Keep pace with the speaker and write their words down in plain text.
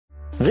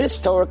This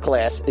Torah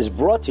class is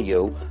brought to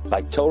you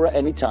by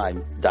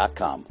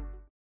TorahAnytime.com.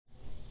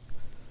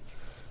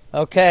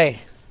 Okay,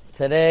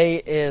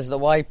 today is the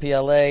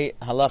YPLA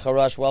Halacha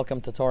Rush.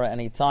 Welcome to Torah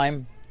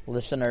Anytime,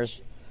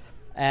 listeners.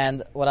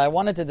 And what I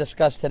wanted to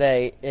discuss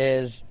today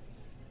is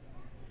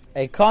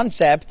a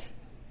concept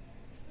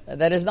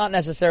that is not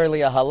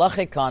necessarily a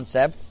halachic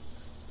concept,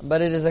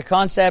 but it is a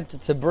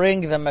concept to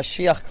bring the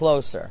Mashiach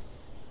closer,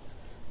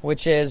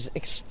 which is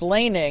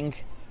explaining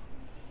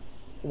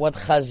what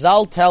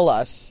Chazal tell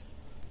us,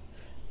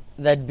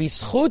 that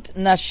bischut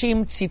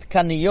nashim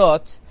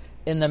tzidkaniyot,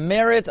 in the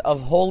merit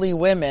of holy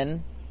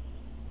women,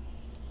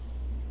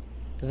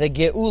 the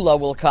Geula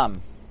will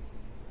come.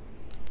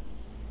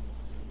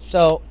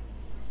 So,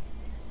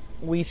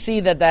 we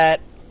see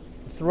that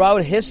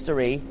throughout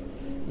history,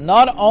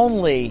 not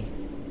only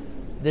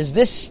does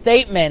this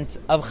statement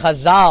of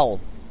Chazal,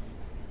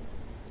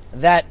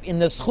 that in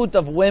the schut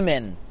of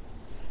women,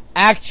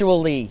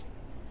 actually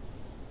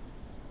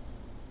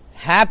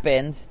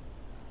happened,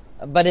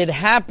 but it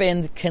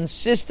happened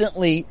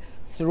consistently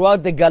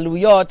throughout the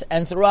Galuyot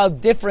and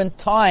throughout different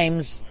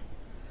times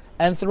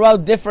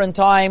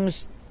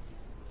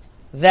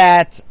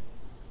that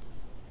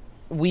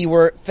we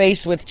were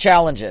faced with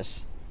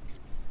challenges.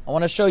 I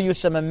want to show you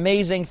some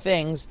amazing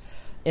things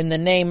in the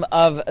name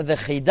of the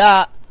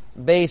Chida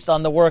based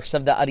on the works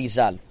of the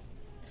Arizal.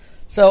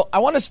 So I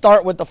want to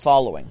start with the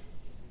following.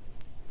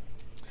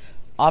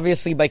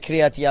 Obviously by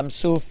Kriyat Yam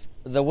Suf,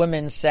 the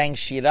women sang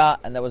Shira,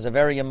 and that was a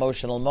very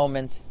emotional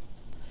moment.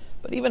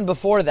 But even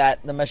before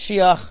that, the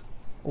Mashiach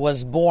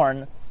was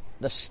born.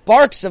 The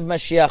sparks of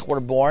Mashiach were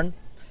born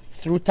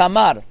through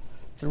Tamar.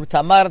 Through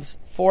Tamar's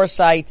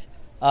foresight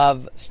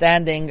of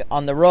standing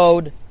on the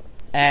road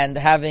and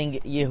having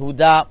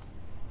Yehuda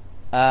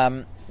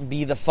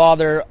be the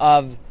father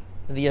of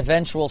the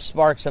eventual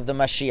sparks of the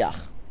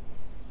Mashiach.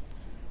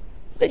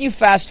 Then you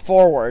fast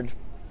forward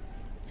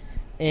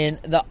in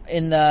the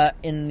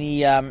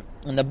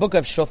book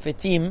of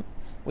Shofetim,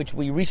 which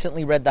we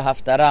recently read the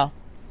Haftarah.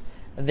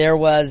 There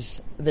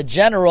was the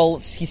general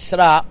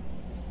Sisra,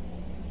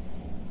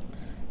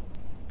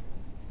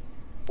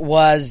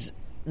 was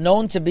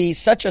known to be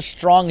such a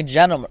strong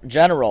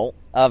general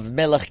of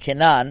Melech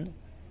Kenan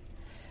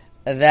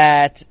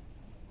that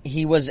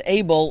he was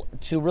able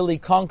to really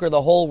conquer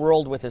the whole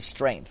world with his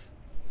strength.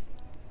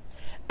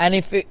 And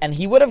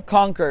he would have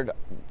conquered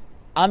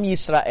Am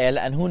Yisrael,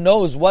 and who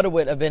knows what it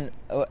would have been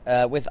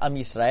with Am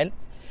Yisrael,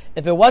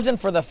 if it wasn't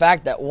for the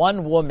fact that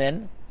one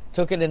woman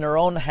took it in her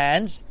own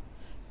hands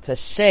to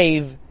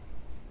save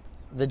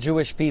the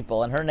Jewish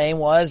people, and her name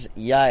was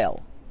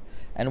Yael.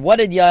 And what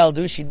did Yael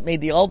do? She made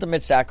the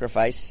ultimate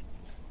sacrifice,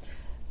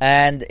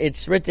 and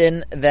it's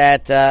written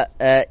that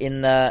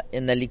in the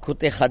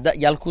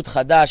Yalkut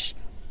Chadash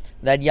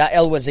that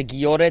Yael was a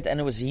Gioret, and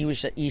he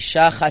was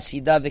Isha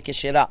Chasida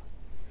V'Keshera.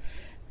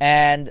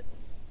 And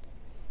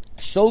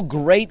so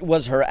great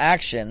was her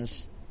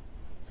actions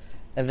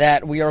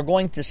that we are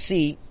going to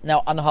see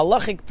now on a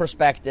halachic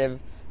perspective.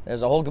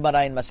 There's a whole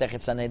Gemara in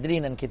Masechet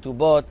Sanhedrin and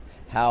Ketubot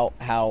how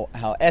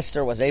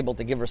Esther was able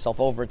to give herself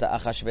over to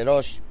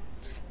Achashverosh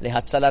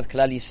lehatzalat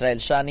Klal Yisrael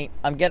Shani.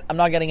 I'm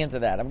not getting into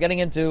that. I'm getting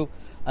into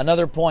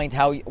another point,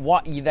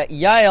 that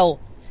Yael,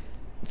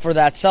 for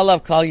that Salah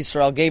of Klal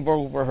Yisrael, gave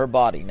over her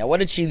body. Now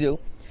what did she do?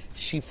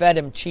 She fed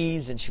him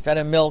cheese and she fed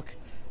him milk,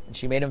 and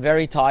she made him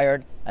very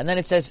tired. And then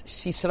it says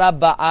Sisra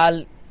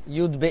Baal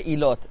Yud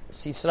Be'ilot.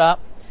 Sisra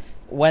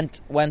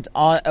went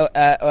on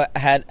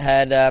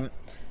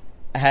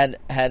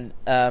had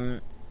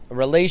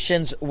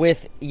relations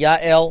with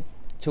Yael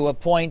to a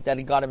point that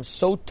he got him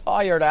so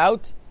tired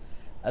out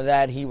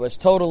that he was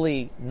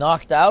totally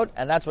knocked out,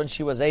 and that's when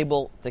she was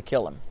able to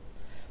kill him.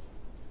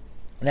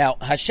 Now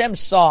Hashem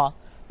saw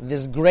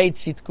this great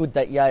sitkut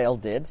that Yael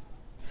did.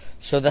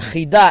 So the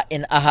Chida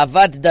in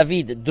Ahavat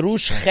David,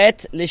 Drush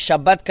Chet le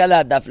Shabbat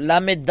Kala, Daf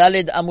Lamed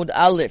Daled Amud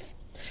Aleph,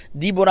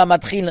 Dibura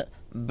Matchil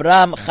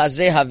Bram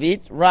Chazeh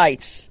Havit,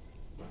 writes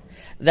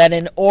that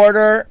in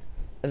order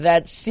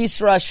that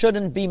Sisra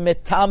shouldn't be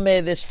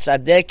metame this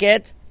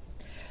tzadeket,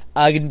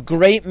 a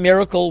great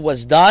miracle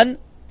was done,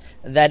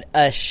 that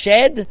a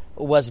shed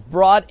was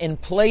brought in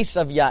place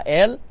of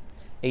Yael,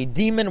 a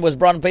demon was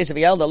brought in place of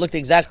Yael that looked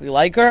exactly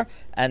like her,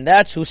 and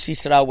that's who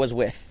Sisra was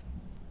with.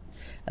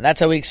 And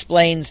that's how he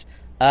explains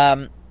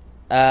that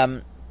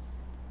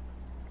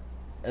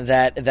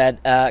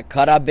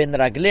Kara bin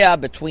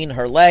Raglea, between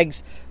her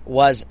legs,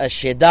 was a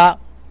Sheda,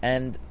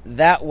 and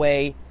that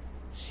way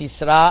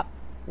Sisra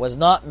was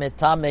not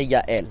Metame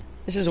Yael.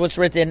 This is what's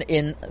written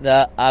in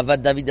the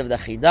Avad David of the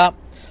Chida,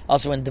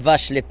 also in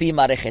Dvash Lepi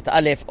Marechet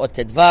Aleph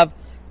Otedvav.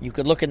 You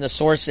could look in the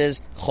sources,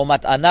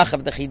 Chomat Anach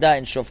of the Chida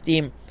in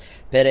Shoftim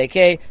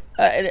Pereke.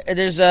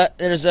 There's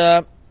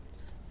a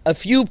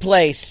few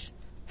places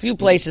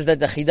that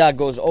the Chida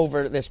goes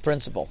over this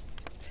principle.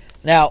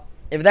 Now,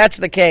 if that's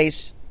the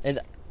case, it's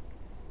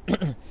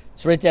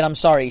written, I'm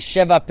sorry,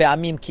 Sheva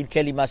Pe'amim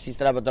Kilkeli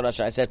Masisra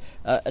B'Torasha.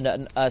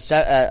 I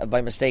said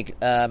by mistake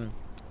 10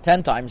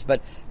 times,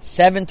 but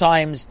 7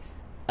 times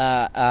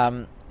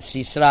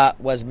Sisra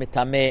was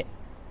mitame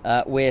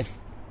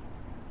with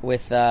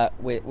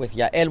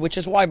Yael, which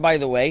is why, by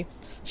the way,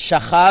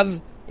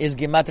 Shachav is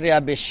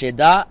Gematria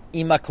B'Sheda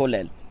Ima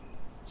Kolel.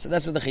 So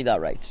that's what the Chida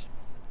writes.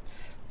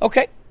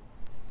 Okay.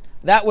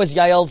 That was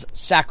Yael's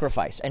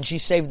sacrifice, and she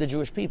saved the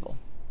Jewish people.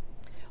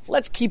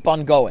 Let's keep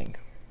on going.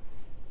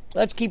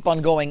 Let's keep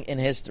on going in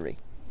history.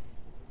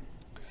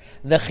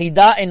 The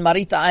Chida in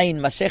Marita Ayin,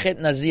 Masechet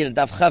Nazir,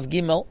 Daf Chav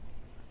Gimel,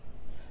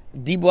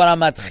 Dibur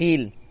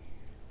HaMatchil,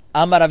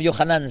 Amar Rav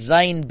Yochanan,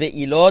 Zayin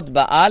Be'ilot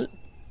Ba'al,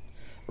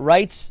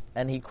 writes,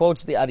 and he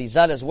quotes the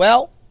Arizal as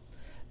well,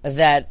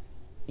 that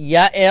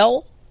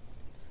Yael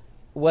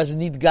was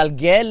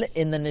Nidgalgel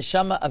in the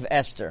Neshama of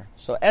Esther.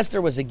 So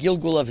Esther was a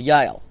Gilgul of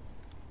Yael,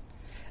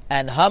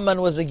 and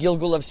Haman was a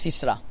Gilgul of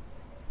Sisra.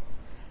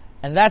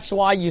 And that's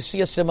why you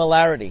see a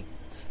similarity.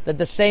 That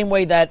the same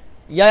way that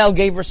Yael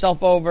gave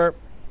herself over,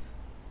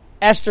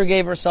 Esther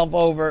gave herself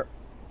over,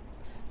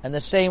 and the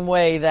same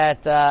way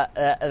that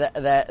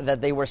that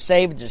they were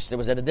saved, just it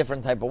was in a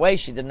different type of way.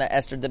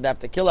 Esther didn't have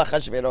to kill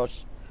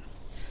Achashverosh.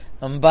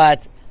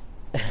 But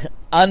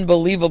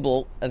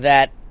unbelievable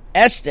that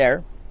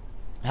Esther,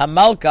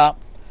 Hamalka,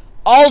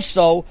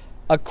 also,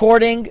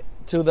 according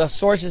to the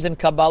sources in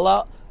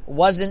Kabbalah,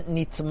 wasn't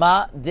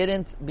nitma,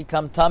 didn't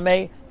become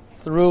tameh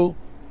through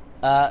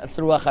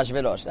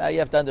Achashverosh. Now you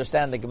have to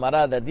understand the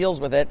Gemara that deals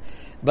with it,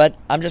 but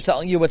I'm just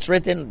telling you what's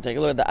written. Take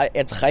a look at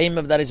it's Chaim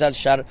of Darizal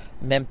Shar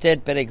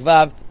Memted Perek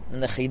Vav,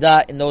 and the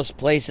Chida in those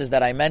places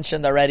that I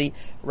mentioned already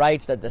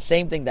writes that the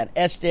same thing, that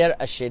Esther,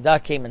 a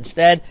Sheda, came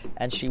instead,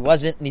 and she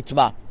wasn't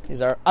nitma.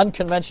 These are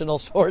unconventional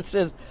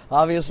sources,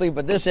 obviously,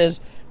 but this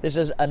is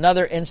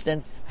another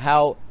instance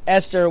how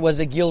Esther was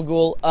a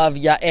Gilgul of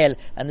Yael,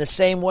 and the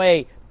same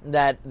way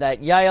that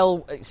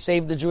Yael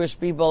saved the Jewish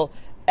people,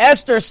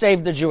 Esther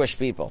saved the Jewish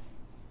people.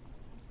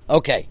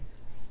 Okay,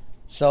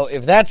 so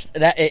if that's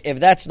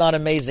not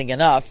amazing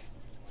enough,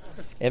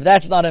 so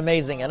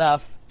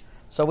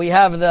we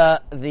have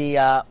the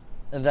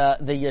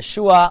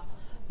Yeshua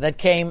that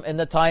came in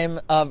the time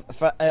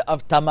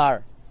of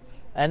Tamar,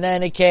 and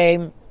then it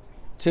came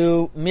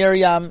to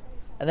Miriam,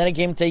 and then it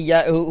came to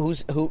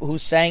who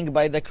sang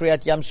by the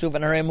Kriyat Yamsuf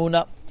and her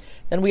Emunah.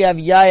 Then we have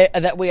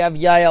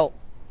Yael,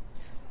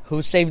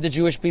 who saved the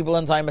Jewish people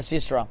in time of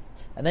Sisra.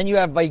 And then you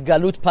have by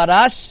Galut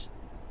Paras,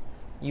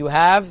 you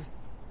have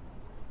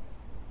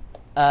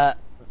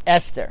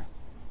Esther.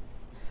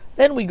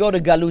 Then we go to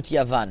Galut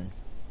Yavan.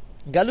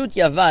 Galut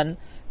Yavan,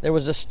 there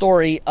was a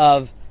story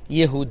of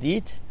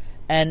Yehudit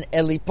and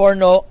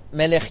Eliporno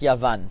Melech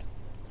Yavan.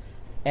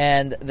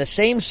 And the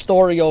same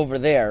story over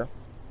there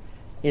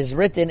is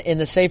written in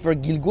the Sefer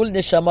Gilgul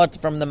Neshamot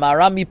from the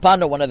Maharam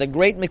Mipano, one of the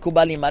great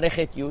Mekubalim,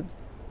 Marechet Yud,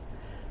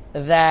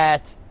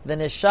 that the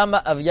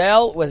Neshama of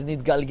Yael was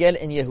Nidgalgel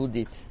in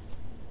Yehudit.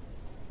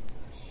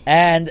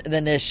 And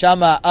the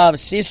Neshama of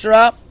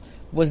Sisra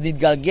was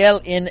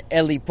Nidgalgel in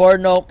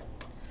Eliporno.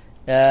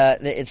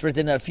 It's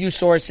written in a few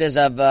sources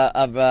of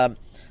Shiaref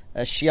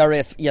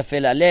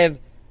Yafel Alev,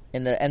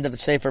 in the end of the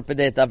Sefer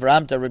Pedet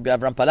Avram, to Rabbi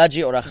Avram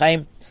Palaji, or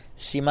Achaim,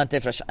 Siman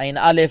Tefresh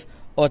Ayin Aleph,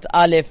 Ot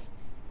Aleph.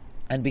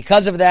 And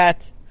because of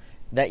that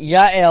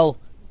Yael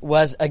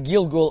was a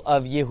Gilgul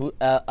of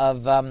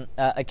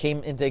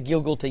came into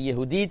Gilgul to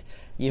Yehudit.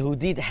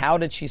 Yehudit, how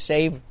did she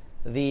save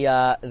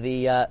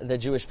the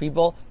Jewish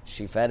people?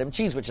 She fed him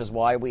cheese, which is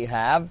why we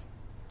have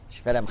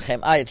she fed him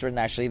chem'ah. It's written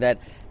actually that,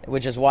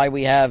 which is why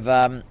we have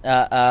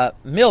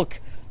milk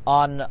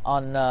on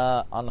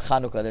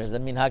Chanukah. There's a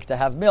minhag to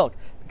have milk,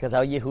 because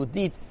how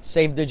Yehudit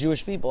saved the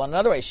Jewish people.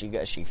 Another way,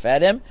 she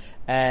fed him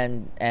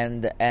and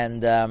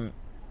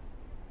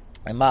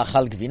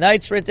Ma'achal Gvina,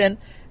 it's written,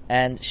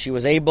 and she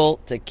was able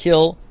to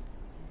kill.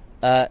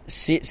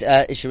 She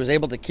was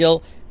able to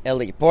kill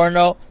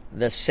Eliporno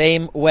the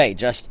same way.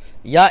 Just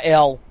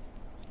Yael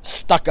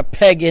stuck a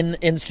peg in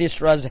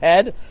Sisra's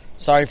head.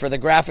 Sorry for the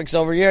graphics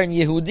over here. And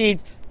Yehudit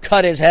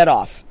cut his head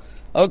off.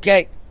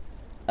 Okay,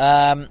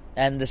 and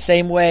the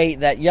same way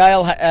that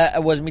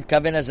Yael was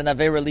mitkaven as an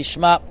avera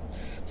lishma,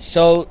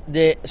 so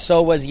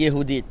was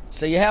Yehudit.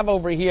 So you have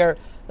over here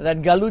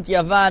that Galut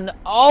Yavan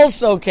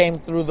also came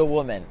through the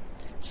woman.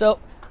 So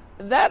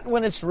that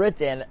when it's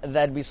written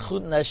that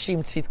B'zchut Nashim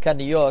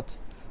Tzidkaniyot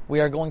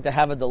we are going to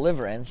have a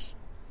deliverance,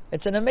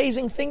 it's an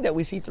amazing thing that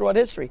we see throughout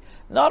history.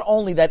 Not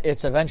only that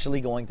it's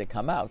eventually going to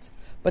come out,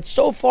 but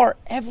so far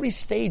every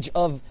stage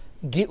of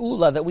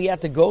Geula that we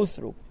had to go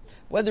through,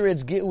 whether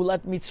it's Geulat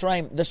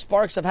Mitzrayim, the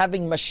sparks of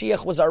having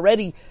Mashiach was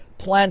already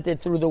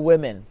planted through the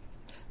women,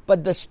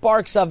 but the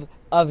sparks of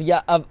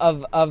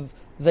the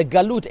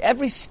Galut,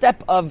 every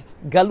step of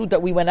Galut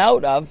that we went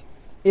out of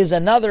is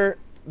another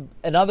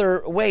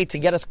way to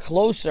get us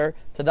closer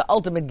to the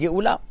ultimate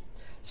Geula.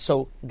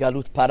 So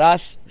Galut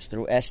Paras was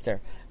through Esther.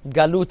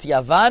 Galut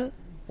Yavan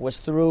was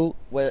through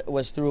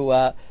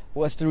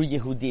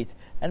Yehudit.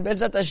 And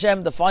Be'ezrat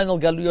Hashem, the final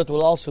Galuyot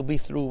will also be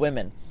through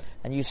women.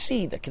 And you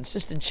see the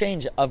consistent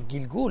change of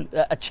Gilgul,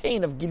 a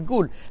chain of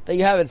Gilgul, that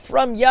you have it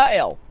from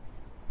Yael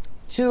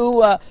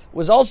to which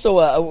was also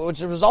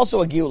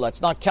a Geula.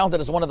 It's not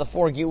counted as one of the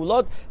four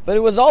Geulot, but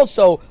it was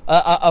also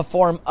a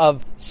form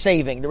of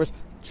saving. There was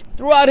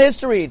Throughout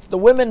history, it's the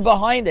women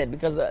behind it,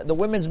 because the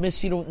women's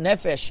misirut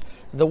nefesh,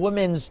 the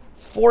women's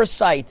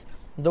foresight,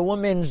 the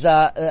women's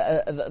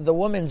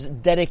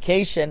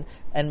dedication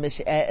and to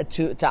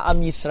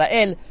Am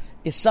Yisrael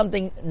is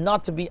something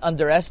not to be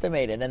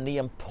underestimated, and the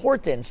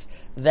importance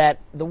that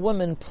the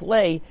women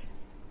play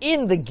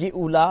in the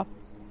Geula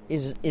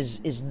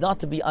is not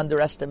to be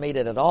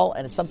underestimated at all,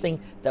 and it's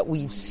something that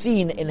we've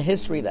seen in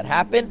history that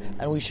happened,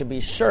 and we should be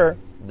sure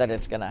that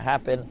it's going to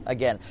happen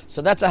again.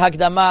 So that's a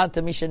Hakdama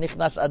to Misha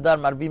Nichnas Adar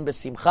Marbim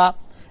Besimcha.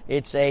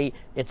 It's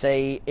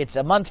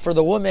a month for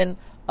the woman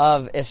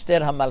of Esther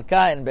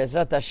Hamalka, and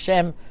Bezrat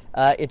Hashem,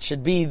 it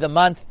should be the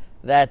month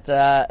that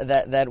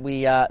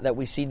we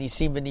see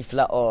Nisim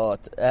v'Niflaot.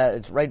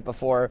 It's right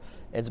before.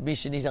 It's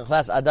Misha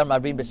Nichnas Adar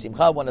Marbim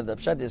Besimcha. One of the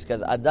pshat is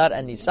because Adar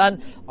and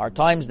Nisan are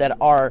times that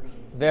are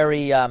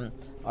very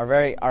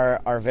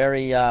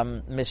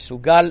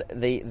misugal.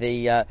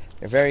 They're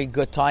very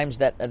good times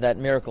that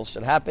miracles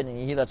should happen. In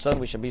Yehi Ratzon,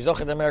 we should be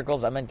zocher the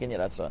miracles. Amen. Ken Yehi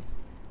Ratzon.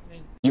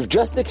 You've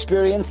just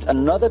experienced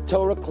another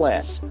Torah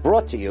class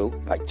brought to you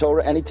by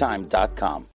TorahAnytime.com.